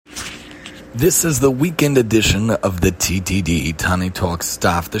This is the weekend edition of the TTD, Tani Talks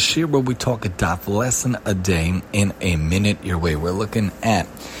Daf, the shir where we talk a daf lesson a day in a minute your way. We're looking at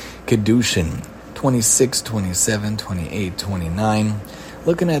Kiddushin 26, 27, 28, 29.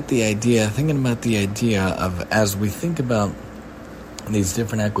 Looking at the idea, thinking about the idea of, as we think about these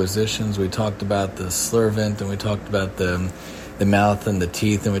different acquisitions, we talked about the servant, and we talked about the mouth and the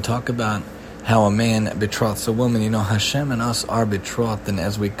teeth, and we talk about how a man betroths a woman. You know, Hashem and us are betrothed, and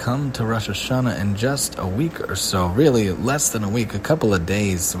as we come to Rosh Hashanah in just a week or so, really less than a week, a couple of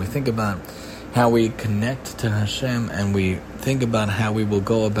days, we think about how we connect to Hashem, and we think about how we will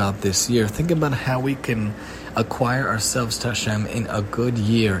go about this year. Think about how we can acquire ourselves to Hashem in a good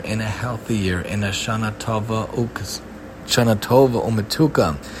year, in a healthy year, in a Shana Tova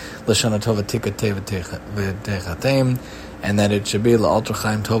Umetuka, L'Shana Tova Tika Teva Techatem, and that it should be L'Alter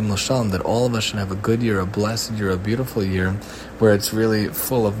Chaim Tov L'Shalom, that all of us should have a good year, a blessed year, a beautiful year, where it's really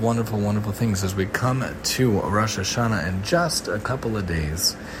full of wonderful, wonderful things as we come to Rosh Hashanah in just a couple of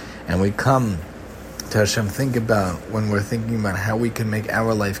days. And we come to Hashem, think about when we're thinking about how we can make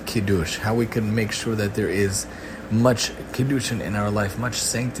our life Kiddush, how we can make sure that there is much Kiddushin in our life, much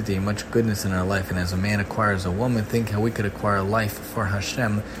sanctity, much goodness in our life. And as a man acquires a woman, think how we could acquire life for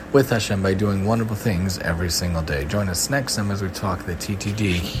Hashem, with Hashem, by doing wonderful things every single day. Join us next time as we talk the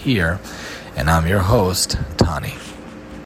TTD here. And I'm your host, Tani.